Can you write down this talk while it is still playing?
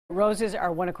Roses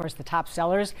are one, of course, the top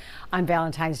sellers on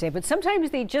Valentine's Day, but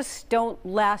sometimes they just don't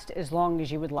last as long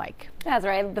as you would like. That's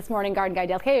right. This morning, Garden Guy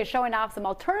Dale Kay is showing off some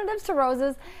alternatives to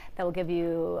roses that will give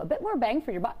you a bit more bang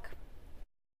for your buck.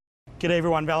 G'day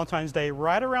everyone, Valentine's Day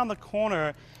right around the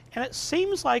corner, and it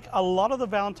seems like a lot of the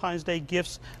Valentine's Day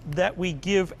gifts that we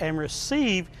give and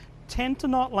receive tend to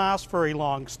not last very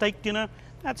long. Steak dinner,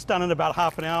 that's done in about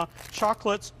half an hour.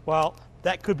 Chocolates, well,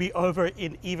 that could be over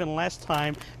in even less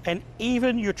time. And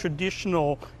even your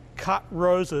traditional cut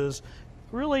roses,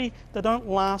 really, they don't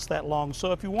last that long.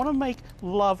 So if you want to make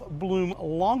love bloom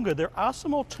longer, there are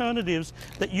some alternatives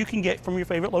that you can get from your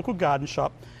favorite local garden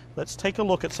shop. Let's take a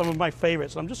look at some of my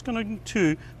favorites. I'm just going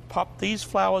to pop these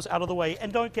flowers out of the way.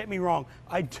 And don't get me wrong,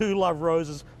 I do love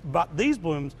roses, but these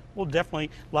blooms will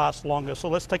definitely last longer. So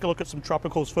let's take a look at some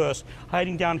tropicals first.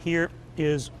 Hiding down here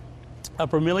is a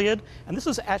bromeliad, and this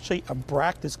is actually a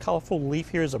bract. This colorful leaf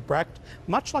here is a bract,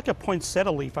 much like a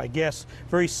poinsettia leaf, I guess,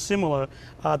 very similar.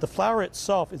 The flower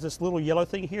itself is this little yellow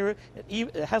thing here.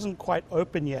 It hasn't quite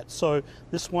opened yet, so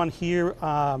this one here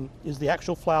is the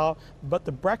actual flower, but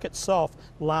the bract itself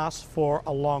lasts for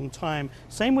a long time.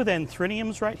 Same with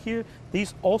anthuriums right here.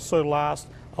 These also last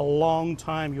a long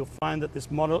time. You'll find that this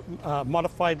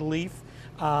modified leaf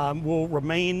will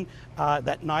remain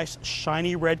that nice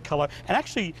shiny red color, and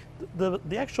actually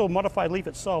the actual modified leaf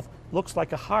itself looks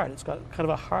like a heart. It's got kind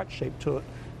of a heart shape to it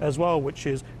as well, which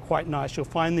is quite nice. You'll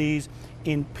find these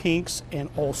in pinks and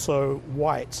also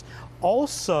whites.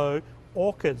 Also,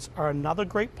 orchids are another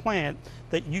great plant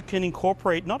that you can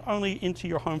incorporate not only into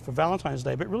your home for Valentine's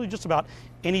Day, but really just about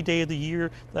any day of the year.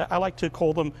 I like to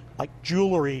call them like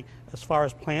jewelry as far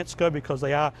as plants go, because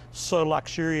they are so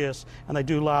luxurious and they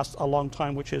do last a long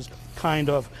time, which is kind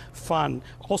of fun.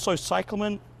 Also,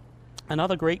 cyclamen,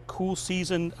 another great cool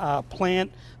season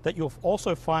plant that you'll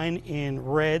also find in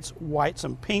reds, whites,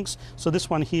 and pinks. So this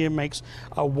one here makes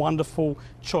a wonderful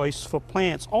choice for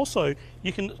plants. Also,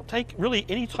 you can take really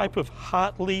any type of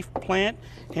heart leaf plant,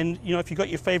 and you know, if you've got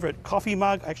your favorite coffee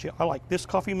mug, actually I like this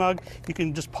coffee mug, you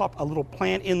can just pop a little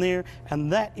plant in there,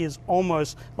 and that is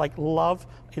almost like love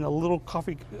in a little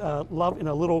coffee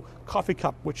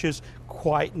cup, which is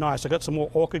quite nice. I got some more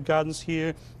orchid gardens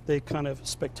here. They're kind of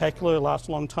spectacular, last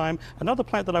a long time. Another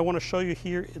plant that I want to show you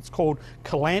here, it's called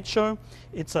kalanchoe.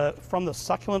 It's from the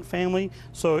succulent family,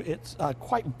 so it's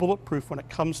quite bulletproof when it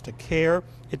comes to care.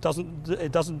 It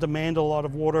doesn't demand a lot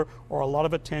of water or a lot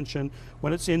of attention.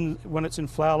 When it's in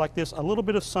flower like this, a little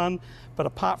bit of sun, but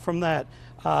apart from that,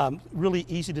 really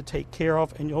easy to take care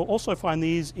of. And you'll also find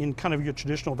these in kind of your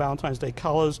traditional Valentine's Day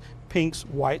colors: pinks,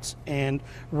 whites, and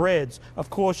reds. Of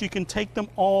course, you can take them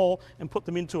all and put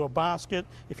them into a basket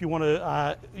if you want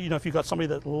to, if you've got somebody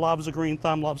that loves a green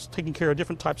thumb, loves taking care of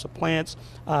different types of plants.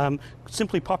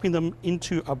 Simply popping them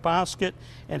into a basket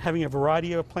and having a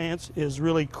variety of plants is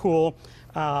really cool.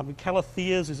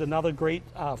 Calatheas is another great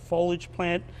foliage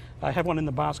plant. I have one in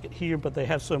the basket here, but they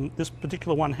have this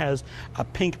particular one has a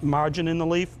pink margin in the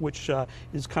leaf, which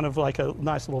is kind of like a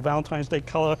nice little Valentine's Day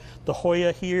color. The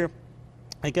Hoya here,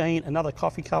 again, another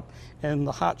coffee cup, and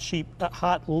the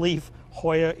heart leaf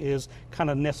Hoya is kind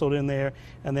of nestled in there.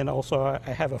 And then also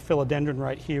I have a philodendron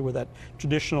right here with that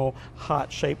traditional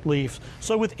heart-shaped leaf.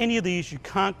 So with any of these, you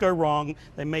can't go wrong.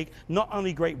 They make not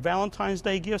only great Valentine's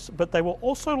Day gifts, but they will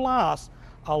also last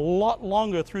a lot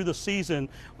longer through the season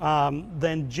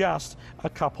than just a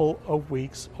couple of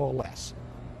weeks or less.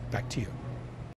 Back to you.